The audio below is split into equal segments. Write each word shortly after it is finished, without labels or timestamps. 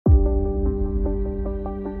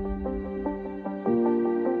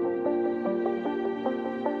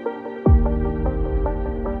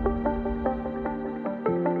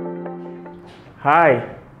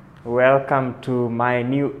Hi, welcome to my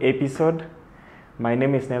new episode. My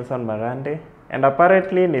name is Nelson Marande and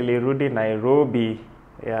apparently nilirudi Nairobi.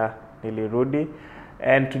 Yeah, nilirudi.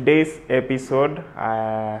 And today's episode,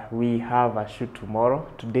 we have a shoot tomorrow.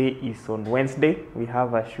 Today is on Wednesday. We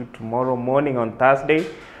have a shoot tomorrow morning on Thursday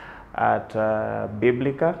at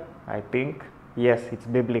Biblica, I think. Yes, it's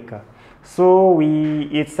Biblica. So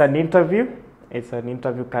it's an interview. It's an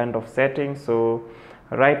interview kind of setting. So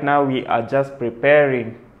right now we are just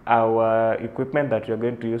preparing our equipment that we are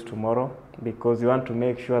going to use tomorrow because we want to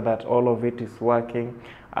make sure that all of it is working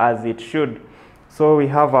as it should. So we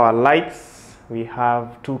have our lights, we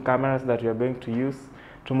have 2 cameras that we are going to use.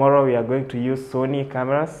 Tomorrow we are going to use Sony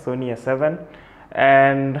cameras, Sony A7,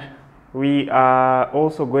 and we are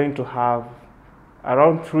also going to have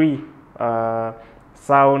around 3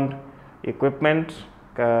 sound equipment,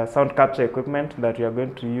 sound capture equipment that we are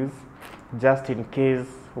going to use. Just in case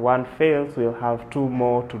one fails, we'll have 2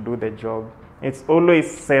 more to do the job. It's always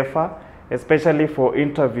safer, especially for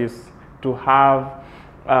interviews, to have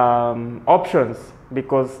options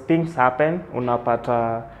because things happen.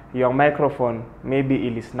 Unapata your microphone, maybe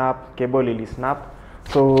ili snap, cable ili snap.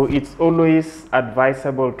 So it's always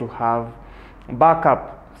advisable to have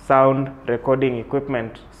backup sound recording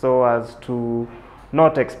equipment so as to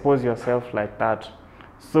not expose yourself like that.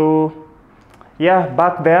 So yeah,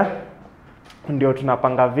 back there ndio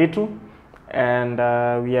tunapanga vitu, and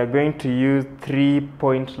we are going to use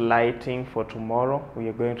 3-point lighting for tomorrow. We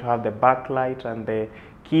are going to have the backlight and the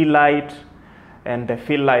key light and the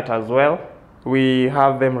fill light as well. We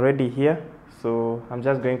have them ready here, so I'm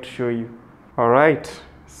just going to show you. All right,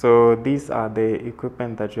 so these are the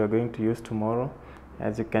equipment that you are going to use tomorrow.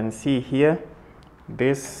 As you can see here,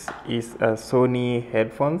 this is a Sony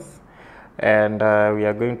headphones, and we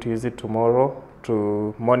are going to use it tomorrow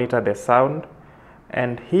to monitor the sound.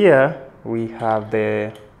 And here we have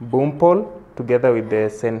the boom pole together with the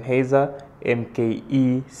Sennheiser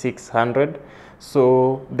MKE 600.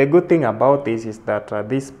 So the good thing about this is that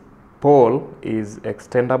this pole is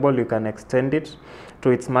extendable. You can extend it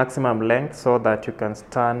to its maximum length so that you can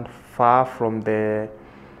stand far from the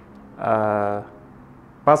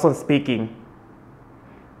person speaking.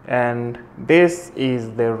 And this is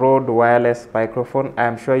the Rode wireless microphone.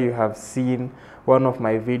 I'm sure you have seen one of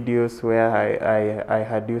my videos where I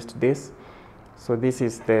had used this. So this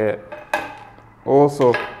is the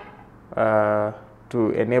also to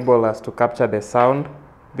enable us to capture the sound.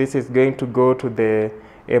 This is going to go to the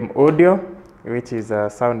M audio, which is a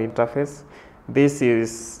sound interface. This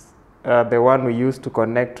is the one we use to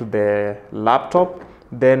connect to the laptop.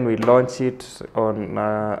 Then we launch it on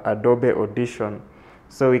Adobe Audition.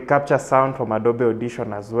 So we capture sound from Adobe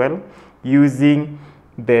Audition as well using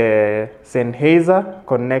the Sennheiser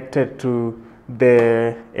connected to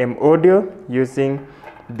the M audio using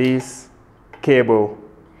this cable,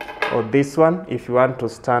 or this one if you want to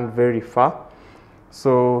stand very far.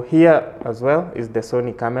 So here as well is the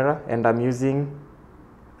Sony camera, and I'm using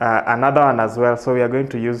another one as well. So we are going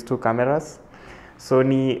to use 2 cameras,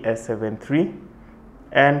 Sony A7 III,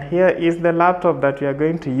 and here is the laptop that we are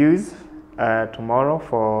going to use tomorrow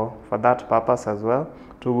for that purpose as well,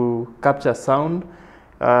 to capture sound.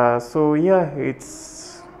 So yeah,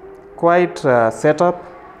 it's quite set up.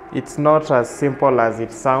 It's not as simple as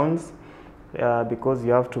it sounds because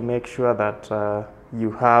you have to make sure that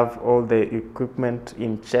you have all the equipment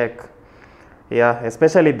in check. Yeah,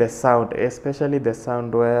 especially the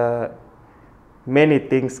sound where many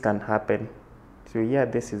things can happen. So yeah,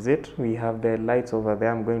 this is it. We have the lights over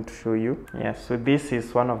there. I'm going to show you. Yeah, so this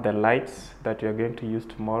is one of the lights that you're going to use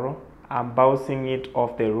tomorrow. I'm bouncing it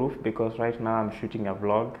off the roof because right now I'm shooting a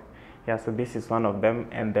vlog. Yeah, so this is one of them,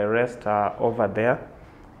 and the rest are over there.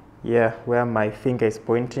 Yeah, where my finger is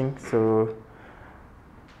pointing. So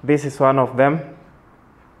this is one of them.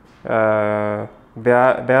 The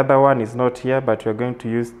other one is not here, but we're going to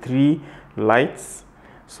use 3 lights.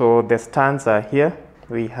 So the stands are here.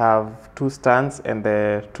 We have 2 stands and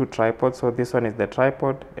the 2 tripods. So this one is the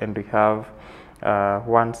tripod, and we have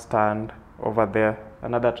 1 stand over there,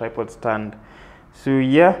 another tripod stand. So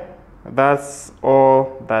yeah, that's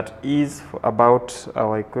all that is about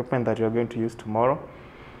our equipment that we are going to use tomorrow.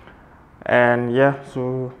 And yeah,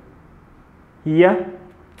 so here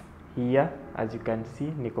as you can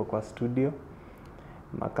see, niko kwa studio,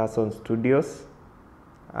 Makason Studios.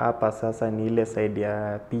 Hapa sasa ni ile side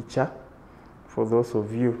ya picha. For those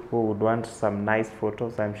of you who would want some nice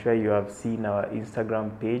photos, I'm sure you have seen our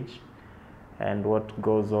Instagram page and what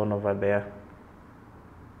goes on over there.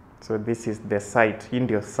 So this is the site,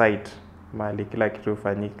 Indio site, mahali kila kitu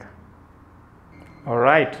hufanyika. All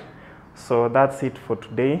right, so that's it for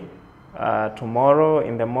today. tomorrow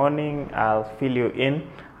in the morning I'll fill you in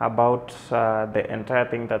about the entire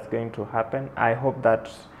thing that's going to happen. I hope that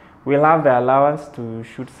we'll have the allowance to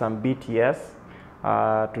shoot some BTS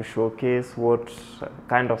to showcase what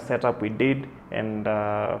kind of setup we did, and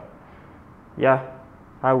yeah,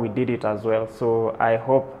 how we did it as well. So I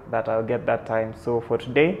hope that I'll get that time. So for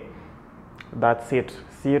today, that's it.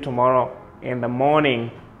 See you tomorrow in the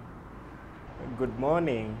morning. Good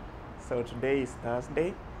morning. So today is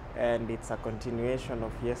Thursday and it's a continuation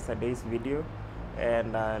of yesterday's video,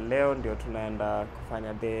 and leo ndio tunaenda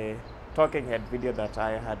kufanya the talking head video that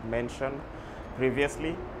I had mentioned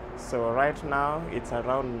previously. So right now it's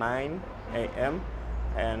around 9 a.m.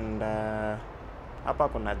 and hapa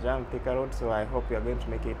kuna jam Thika Road, so I hope you are going to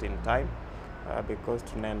make it in time because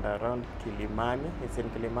tunaenda around Kilimani. It's in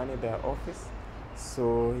Kilimani, their office.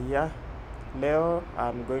 So yeah, leo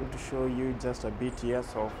I'm going to show you just a bit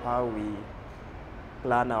yes of how we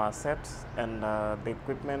plan our sets and the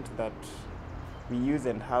equipment that we use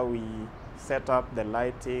and how we set up the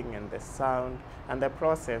lighting and the sound and the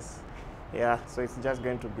process. Yeah, so it's just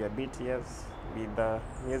going to be a BTS with the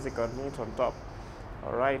music on it on top.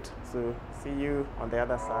 All right, so see you on the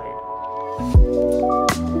other side.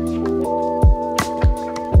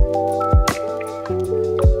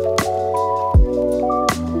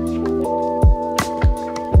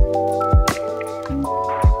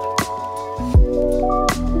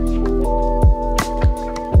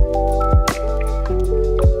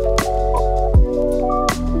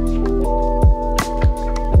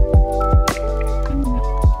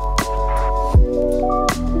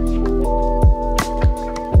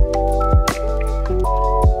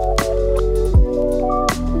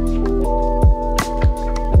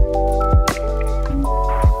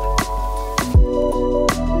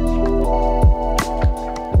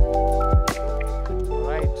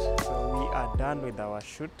 With our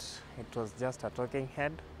shoot, it was just a talking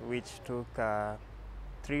head which took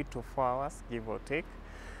 3 to 4 hours, give or take,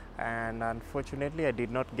 and unfortunately I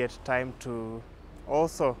did not get time to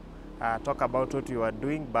also talk about what you were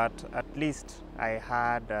doing, but at least I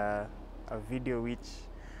had a video which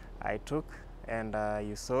I took, and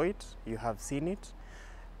you saw it, you have seen it,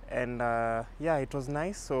 and yeah, it was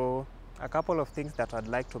nice. So a couple of things that I'd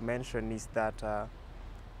like to mention is that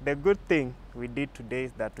the good thing we did today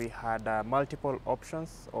is that we had multiple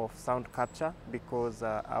options of sound capture, because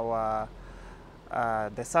the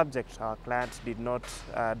subject, our client,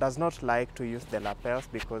 does not like to use the lapels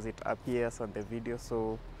because it appears on the video.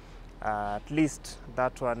 So at least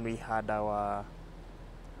that one we had our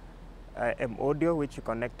M-Audio, which we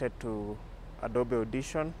connected to Adobe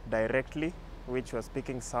Audition directly, which was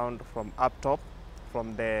picking sound from up top,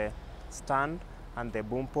 from the stand and the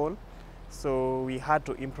boom pole. So we had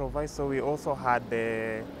to improvise. So we also had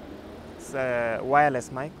the wireless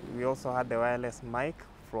mic. We also had the wireless mic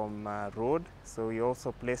from Rode. So we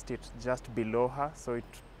also placed it just below her, so it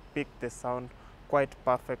picked the sound quite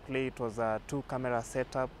perfectly. It was a 2-camera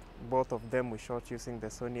setup. Both of them we shot using the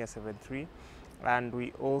Sony A7 III, and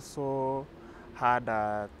we also had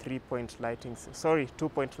a 2-point lighting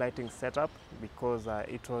setup, because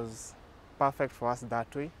it was perfect for us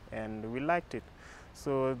that way, and we liked it.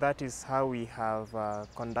 So that is how we have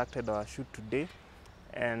conducted our shoot today,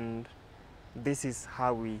 and this is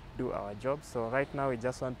how we do our job. So right now we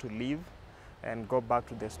just want to leave and go back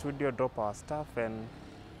to the studio, drop our stuff, and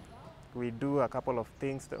we do a couple of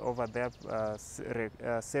things over there,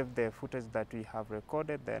 save the footage that we have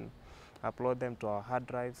recorded, then upload them to our hard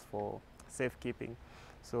drives for safekeeping.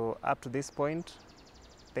 So up to this point,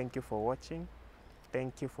 thank you for watching,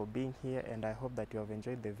 thank you for being here, and I hope that you have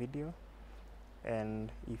enjoyed the video.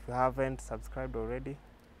 And if you haven't subscribed already,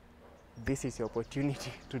 this is your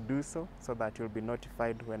opportunity to do so, so that you'll be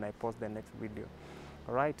notified when I post the next video.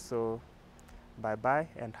 All right, so bye bye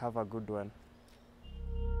and have a good one.